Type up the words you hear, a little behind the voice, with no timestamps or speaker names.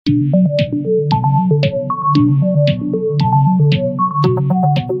All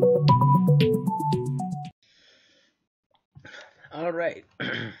right.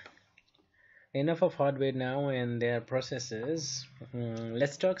 Enough of hardware now and their processes.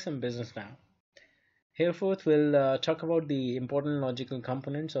 Let's talk some business now. Hereforth, we'll talk about the important logical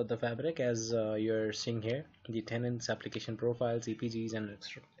components of the fabric as you're seeing here, the tenants, application profiles, EPGs, and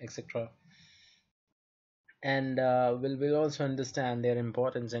etc. And we'll also understand their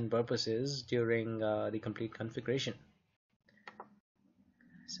importance and purposes during the complete configuration.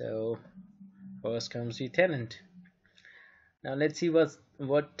 So first comes the tenant. Now let's see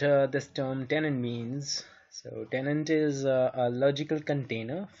what this term tenant means. So tenant is a logical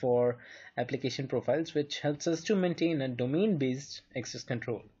container for application profiles which helps us to maintain a domain-based access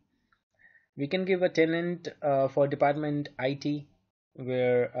control. We can give a tenant for department IT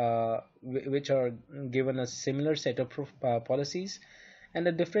where which are given a similar set of policies, and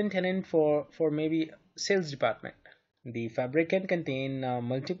a different tenant for maybe sales department. The fabric can contain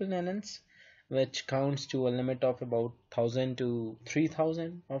multiple tenants, which counts to a limit of about 1,000 to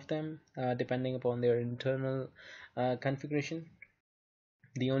 3,000 of them, depending upon their internal configuration.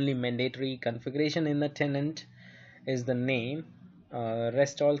 The only mandatory configuration in the tenant is the name.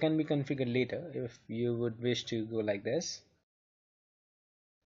 Rest all can be configured later if you would wish to go like this.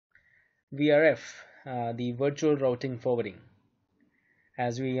 VRF, the virtual routing forwarding.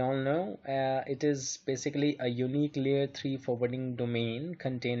 As we all know, it is basically a unique layer 3 forwarding domain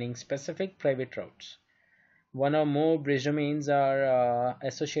containing specific private routes. One or more bridge domains are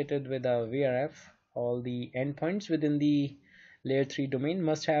associated with a VRF. All the endpoints within the layer 3 domain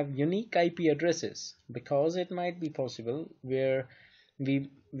must have unique IP addresses, because it might be possible where we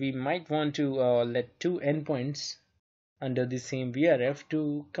might want to let two endpoints under the same VRF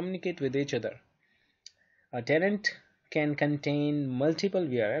to communicate with each other. A tenant can contain multiple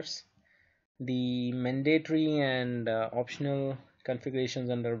VRFs. The mandatory and optional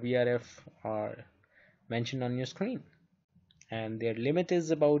configurations under VRF are mentioned on your screen, and their limit is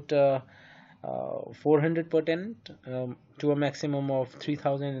about 400 per tenant, to a maximum of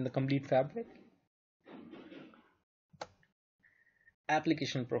 3,000 in the complete fabric.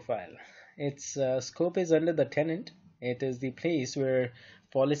 Application profile. Its scope is under the tenant. It is the place where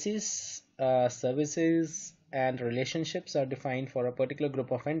policies, services, and relationships are defined for a particular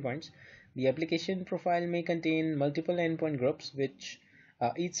group of endpoints. The application profile may contain multiple endpoint groups, which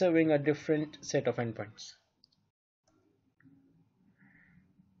each serving a different set of endpoints.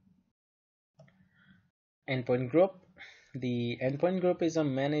 Endpoint group. The endpoint group is a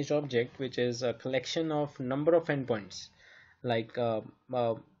managed object which is a collection of number of endpoints, like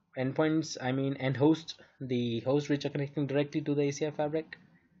endpoints, I mean, and host, the host which are connecting directly to the ACI fabric.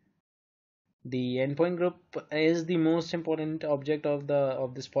 The endpoint group is the most important object of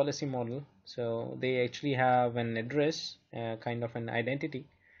this policy model. So they actually have an address, kind of an identity,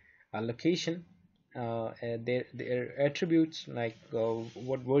 a location, their attributes like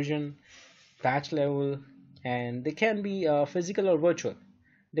what version, patch level, and they can be physical or virtual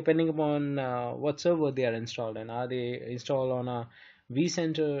depending upon what server they are installed in. Are they installed on a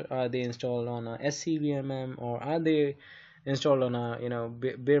vCenter? Are they installed on a SCVMM? Or are they installed on a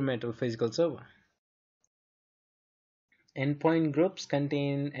bare metal physical server? Endpoint groups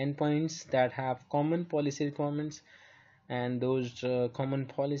contain endpoints that have common policy requirements, and those common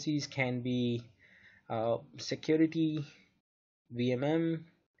policies can be security, VMM,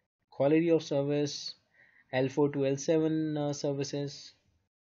 quality of service, L4 to L7 services,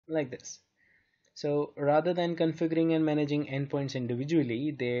 like this. So rather than configuring and managing endpoints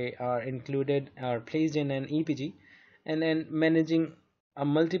individually, they are included or placed in an EPG, and then managing a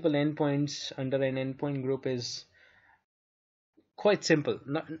multiple endpoints under an endpoint group is quite simple.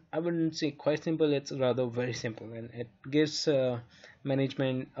 Not, I wouldn't say quite simple, it's rather very simple, and it gives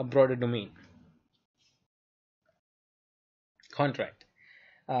management a broader domain. Contract.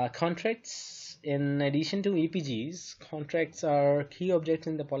 Contracts, in addition to EPGs, contracts are key objects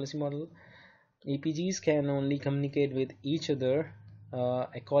in the policy model. EPGs can only communicate with each other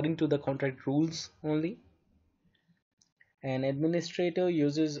according to the contract rules only. An administrator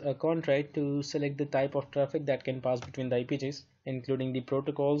uses a contract to select the type of traffic that can pass between the EPGs, including the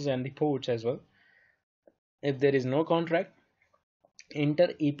protocols and the ports as well. If there is no contract,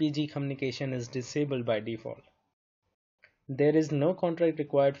 inter-EPG communication is disabled by default. There is no contract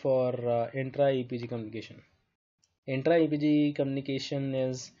required for intra-EPG communication. Intra-EPG communication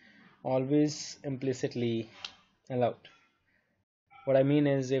is always implicitly allowed. What I mean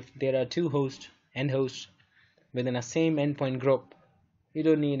is, if there are two hosts and hosts within a same endpoint group, you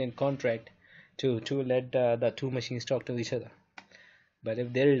don't need a contract to let the two machines talk to each other. But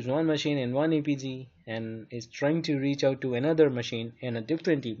if there is one machine in one EPG and is trying to reach out to another machine in a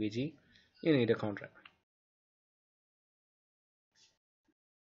different EPG, you need a contract.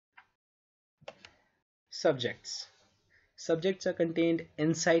 Subjects. Subjects are contained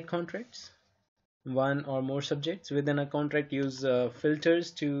inside contracts. One or more subjects within a contract use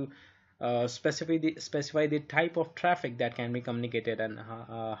filters to specify the type of traffic that can be communicated and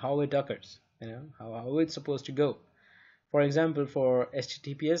how it occurs, how it's supposed to go. For example, for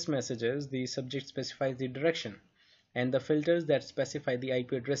HTTPS messages, the subject specifies the direction and the filters that specify the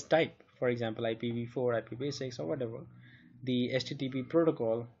IP address type, for example IPv4, IPv6 or whatever, the HTTP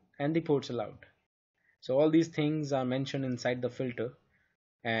protocol and the ports allowed. So all these things are mentioned inside the filter,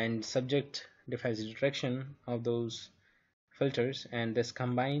 and subject defines the direction of those filters, and this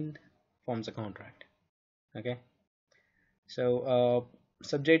combined forms a contract. Okay, so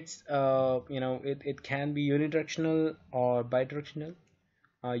subjects, it can be unidirectional or bidirectional.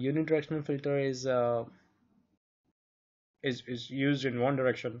 Unidirectional filter is used in one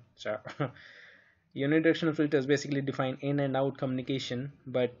direction. So unidirectional filters basically define in and out communication,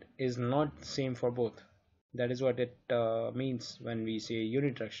 but is not same for both. That is what it means when we say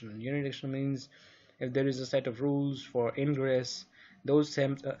unidirectional. Unidirectional means if there is a set of rules for ingress, those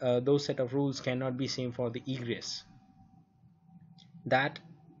set of rules cannot be same for the egress. That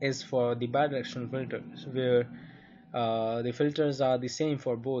is for the bidirectional filters, where the filters are the same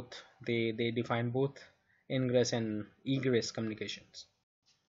for both. They define both ingress and egress communications.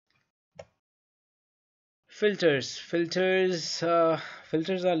 Filters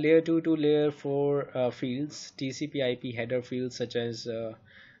are layer 2 to layer 4 fields, TCP/IP header fields such as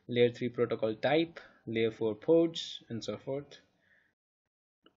layer 3 protocol type, layer 4 ports, and so forth.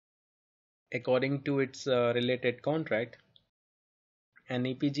 According to its related contract, an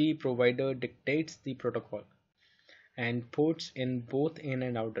EPG provider dictates the protocol and ports in both in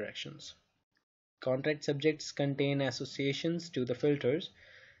and out directions. Contract subjects contain associations to the filters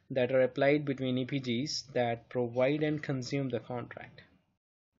that are applied between EPGs that provide and consume the contract.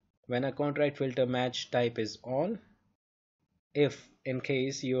 When a contract filter match type is all, if in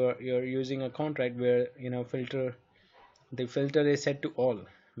case you're using a contract where the filter is set to all,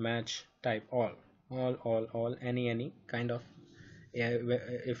 match type all, any kind of, yeah,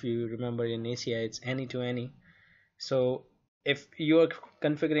 if you remember in ACI it's any to any. So if you are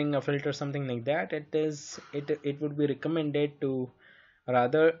configuring a filter something like that, it would be recommended to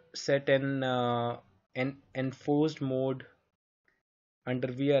rather set an enforced mode under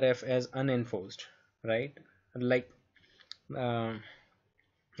VRF as unenforced, right? Like, um,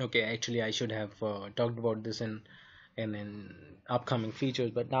 okay, actually I should have talked about this in upcoming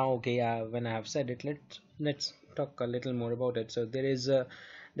features, but now okay, when I have said it, let's talk a little more about it. So there is a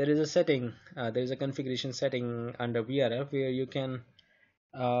setting, there is a configuration setting under VRF where you can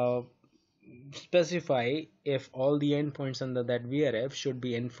uh, specify if all the endpoints under that VRF should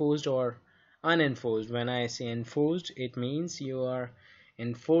be enforced or unenforced. When I say enforced, it means you are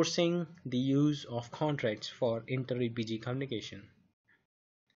enforcing the use of contracts for inter-EPG communication.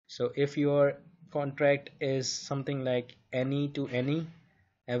 So if your contract is something like any to any,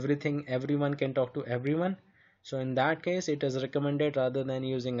 everyone can talk to everyone, so in that case it is recommended, rather than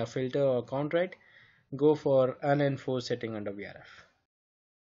using a filter or contract, go for unenforced setting under VRF.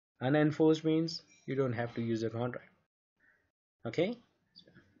 Unenforced means you don't have to use a contract. Okay,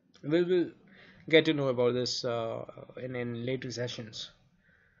 we'll get to know about this in later sessions.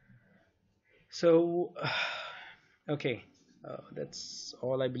 So okay, that's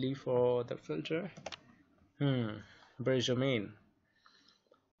all I believe for the filter. Bridge domain.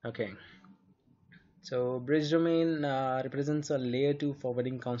 Okay, so bridge domain represents a layer 2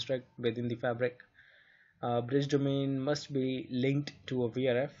 forwarding construct within the fabric. Bridge domain must be linked to a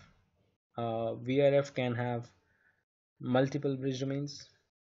VRF. VRF can have multiple bridge domains,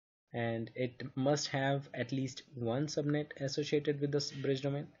 and it must have at least one subnet associated with this bridge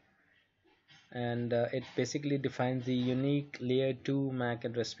domain, and it basically defines the unique layer 2 MAC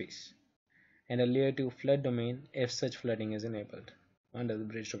address space and a layer 2 flood domain if such flooding is enabled under the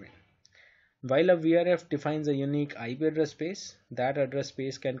bridge domain. While a VRF defines a unique IP address space, that address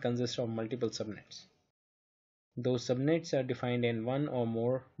space can consist of multiple subnets. Those subnets are defined in one or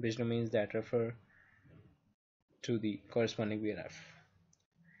more bridge domains that refer to the corresponding VRF.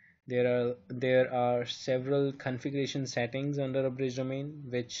 There are several configuration settings under a bridge domain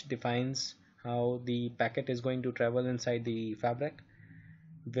which defines how the packet is going to travel inside the fabric,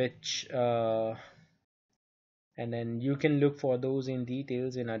 which and then you can look for those in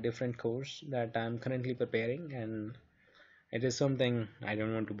details in a different course that I'm currently preparing, and it is something I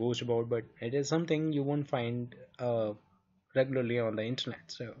don't want to boast about, but it is something you won't find regularly on the internet.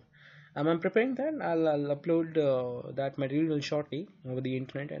 So I'm preparing that. I'll upload that material shortly over the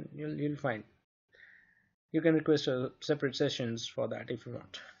internet, and you'll find. You can request separate sessions for that if you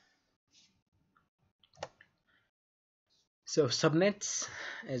want. So subnets,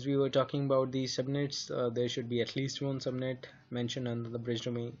 as we were talking about the subnets, there should be at least one subnet mentioned under the bridge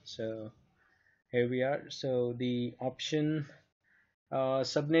domain. So here we are. So the option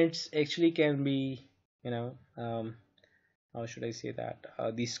subnets actually can be, how should I say that?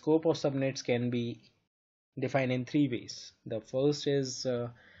 The scope of subnets can be defined in three ways. The first is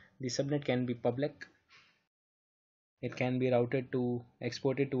the subnet can be public. It can be routed to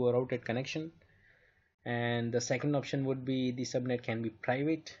exported to a routed connection. And the second option would be the subnet can be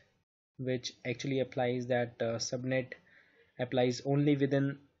private, which actually applies that subnet applies only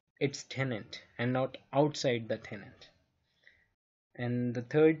within its tenant and not outside the tenant. And the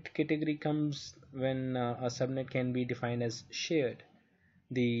third category comes when a subnet can be defined as shared.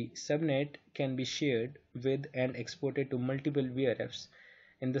 The subnet can be shared with and exported to multiple VRFs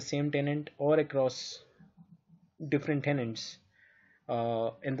in the same tenant or across different tenants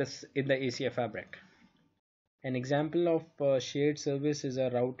in the ACI fabric. An example of shared service is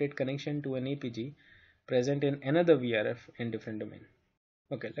a routed connection to an APG present in another VRF in different domain.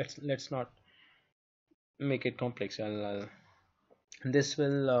 Okay, let's not make it complex. This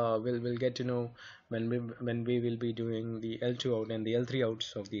will get to know when we will be doing the L2 out and the L3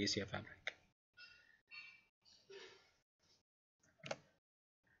 outs of the ACI fabric.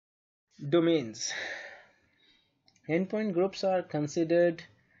 Domains. Endpoint groups are considered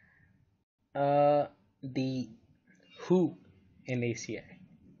the who in ACI.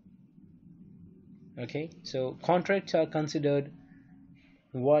 Okay, so contracts are considered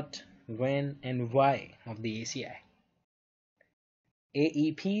what, when, and why of the ACI.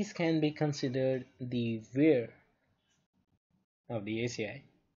 AEPs can be considered the where of the ACI,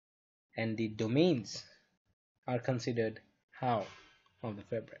 and the domains are considered how of the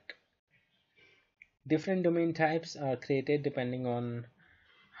fabric. Different domain types are created depending on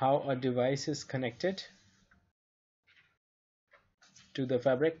how a device is connected to the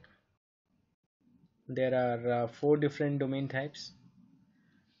fabric. There are four different domain types: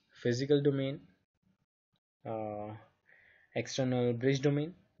 physical domain, uh, external bridge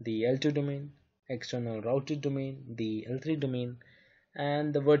domain, the L2 domain, external routed domain, the L3 domain,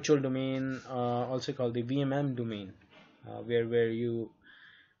 and the virtual domain, also called the VMM domain, where you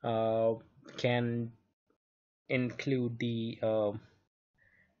can include the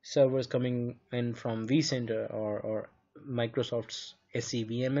servers coming in from vCenter or Microsoft's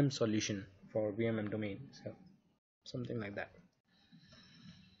SCVMM solution for VMM domain. So something like that.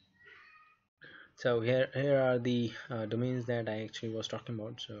 So here are the domains that I actually was talking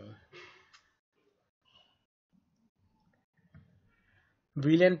about. So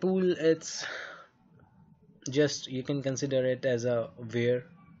VLAN pool, it's just, you can consider it as a where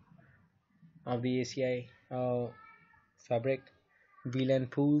of the ACI fabric. VLAN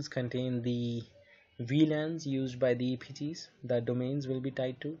pools contain the VLANs used by the EPGs the domains will be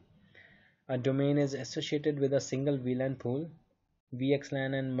tied to. A domain is associated with a single VLAN pool.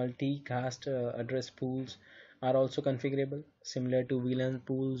 VXLAN and multicast address pools are also configurable. Similar to VLAN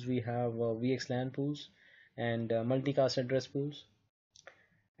pools, we have VXLAN pools and multicast address pools.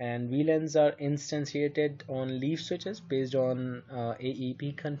 And VLANs are instantiated on leaf switches based on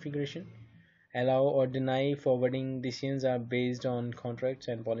AEP configuration. Allow or deny forwarding decisions are based on contracts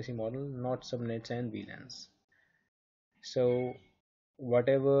and policy model, not subnets and VLANs. So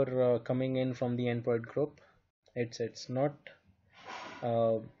whatever coming in from the endpoint group, it's not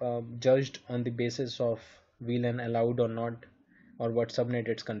judged on the basis of VLAN allowed or not, or what subnet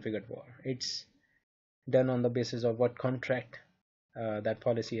it's configured for. It's done on the basis of what contract that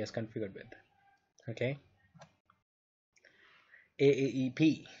policy has configured with. Okay.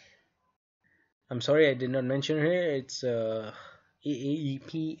 AAEP. I'm sorry I did not mention here. It's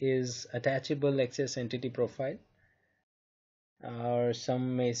AAEP is Attachable Access Entity Profile, or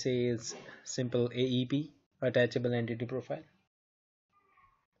some may say it's simple AEP, Attachable Entity Profile,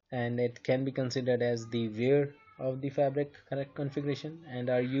 and it can be considered as the where of the fabric correct configuration and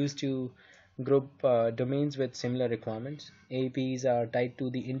are used to group domains with similar requirements. AEPs are tied to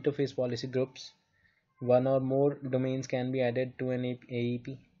the interface policy groups. One or more domains can be added to an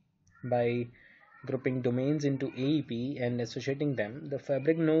AEP. By grouping domains into AEP and associating them, the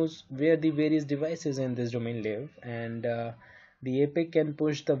fabric knows where the various devices in this domain live, and the APIC can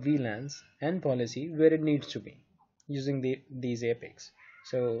push the VLANs and policy where it needs to be using these APICs.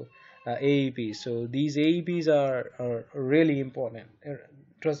 So AEPs. So these AEPs are really important.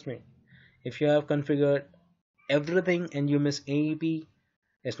 Trust me, if you have configured everything and you miss AEP,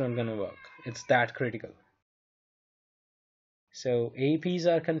 it's not going to work. It's that critical. So AEPs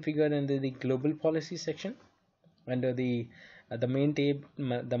are configured under the global policy section. Under the main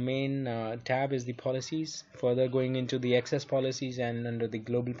tab is the policies. Further going into the access policies and under the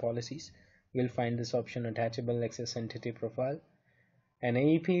global policies, you'll find this option, attachable access entity profile. An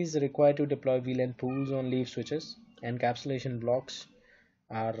AEP is required to deploy VLAN pools on leaf switches. Encapsulation blocks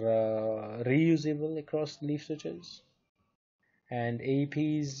are reusable across leaf switches. And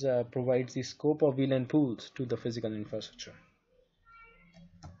AEPs provides the scope of VLAN pools to the physical infrastructure.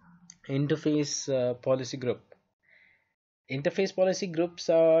 Interface policy group. Interface policy groups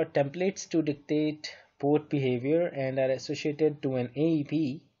are templates to dictate port behavior and are associated to an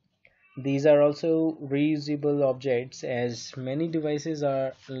AEP. These are also reusable objects, as many devices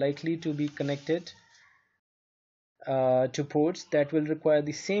are likely to be connected to ports that will require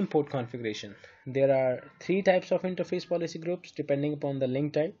the same port configuration. There are three types of interface policy groups depending upon the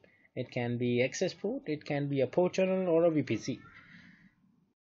link type. It can be access port, it can be a port channel, or a VPC.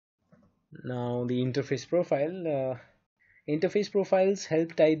 Now the interface profile. Interface profiles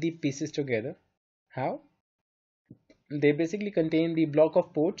help tie the pieces together. How? They basically contain the block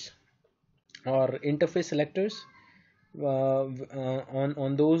of ports or interface selectors.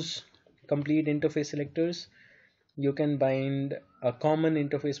 On those complete interface selectors, you can bind a common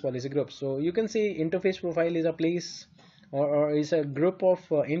interface policy group. So you can say interface profile is a place or is a group of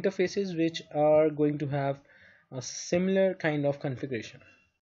interfaces which are going to have a similar kind of configuration.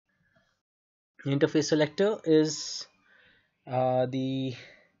 Interface selector is this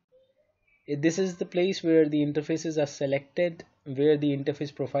is the place where the interfaces are selected, where the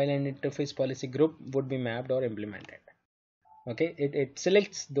interface profile and interface policy group would be mapped or implemented. Okay, it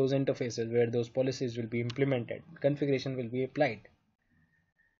selects those interfaces where those policies will be implemented, configuration will be applied.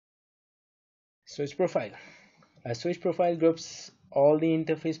 Switch profile. A switch profile groups all the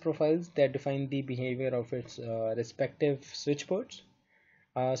interface profiles that define the behavior of its respective switch ports.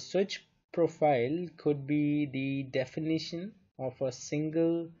 A switch profile could be the definition of a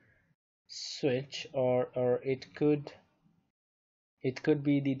single switch, or it could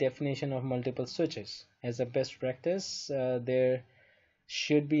be the definition of multiple switches. As a best practice, there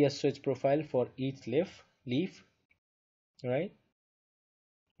should be a switch profile for each leaf, right?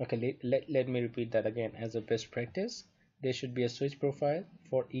 Okay, let me repeat that again. As a best practice, there should be a switch profile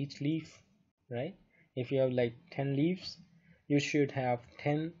for each leaf, right? If you have like 10 leaves, you should have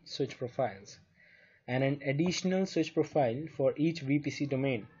 10 switch profiles, and an additional switch profile for each VPC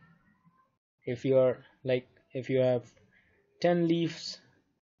domain. If you have 10 leaves,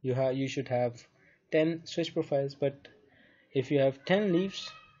 you should have 10 switch profiles. But if you have 10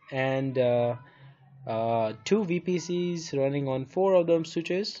 leaves and 2 VPCs running on 4 of them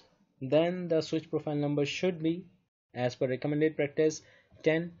switches, then the switch profile number should be, as per recommended practice,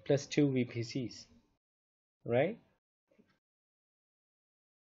 10 plus 2 VPCs, right?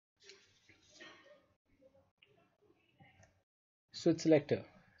 Switch selector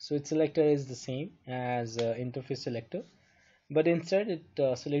is the same as interface selector, but instead it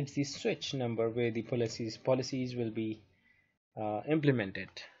selects the switch number where the policies will be implemented.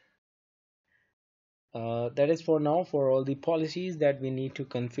 That is for now for all the policies that we need to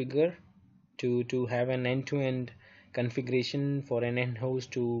configure to have an end-to-end configuration for an end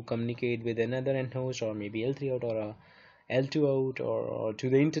host to communicate with another end host, or maybe L3 out or a L2 out, or to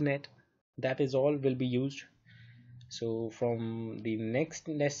the internet. That is all will be used. So from the next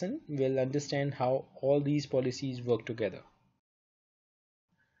lesson, we'll understand how all these policies work together.